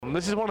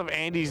This is one of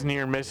Andy's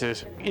near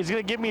misses. He's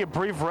going to give me a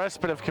brief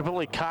respite of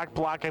completely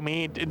cock-blocking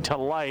me into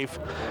life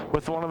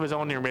with one of his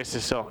own near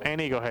misses. So,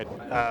 Andy, go ahead.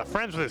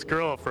 Friends with this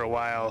girl for a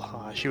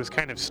while. She was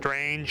kind of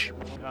strange,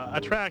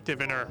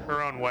 attractive in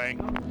her own way.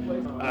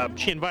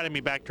 She invited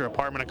me back to her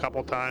apartment a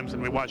couple times,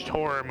 and we watched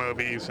horror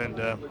movies. And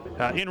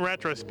in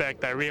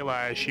retrospect, I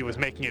realized she was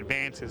making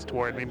advances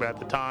toward me, but at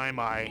the time,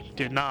 I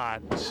did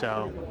not.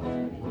 So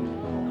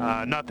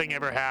nothing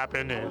ever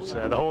happened.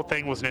 The whole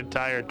thing was an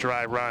entire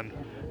dry run.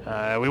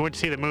 We went to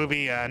see the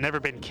movie Never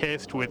Been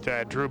Kissed with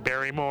Drew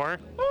Barrymore.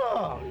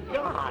 Oh,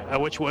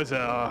 God. Which was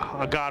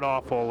a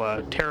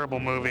god-awful, terrible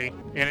movie.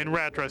 And in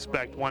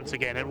retrospect, once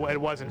again, it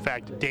was in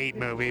fact a date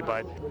movie,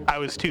 but I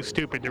was too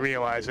stupid to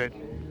realize it.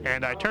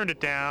 And I turned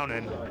it down,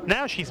 and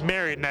now she's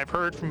married, and I've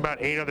heard from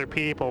about 8 other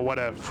people what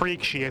a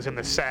freak she is in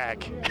the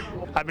sack.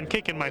 I've been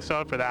kicking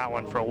myself for that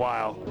one for a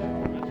while.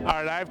 All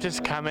right, I have to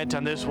just comment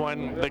on this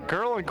one. The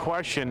girl in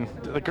question,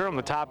 the girl on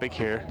the topic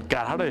here,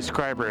 God, how do I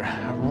describe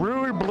her?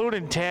 Rude, blue,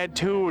 and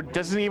tattooed.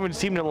 Doesn't even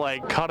seem to,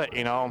 like, cut it,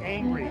 you know?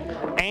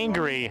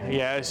 Angry,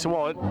 yes.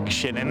 Well,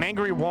 shit, an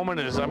angry woman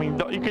is, I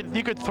mean,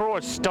 you could throw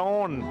a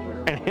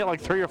stone and hit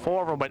like 3 or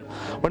 4 of them, but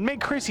what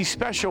made Chrissy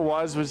special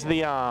was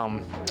the,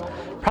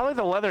 probably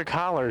the leather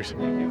collars.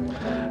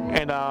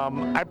 And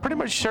I'm pretty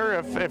much sure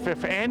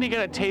if Andy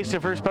got a taste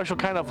of her special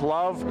kind of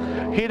love,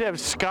 he'd have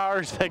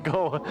scars that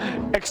go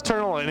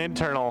external and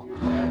internal.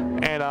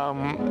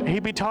 And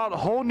he'd be taught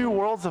whole new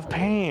worlds of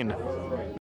pain.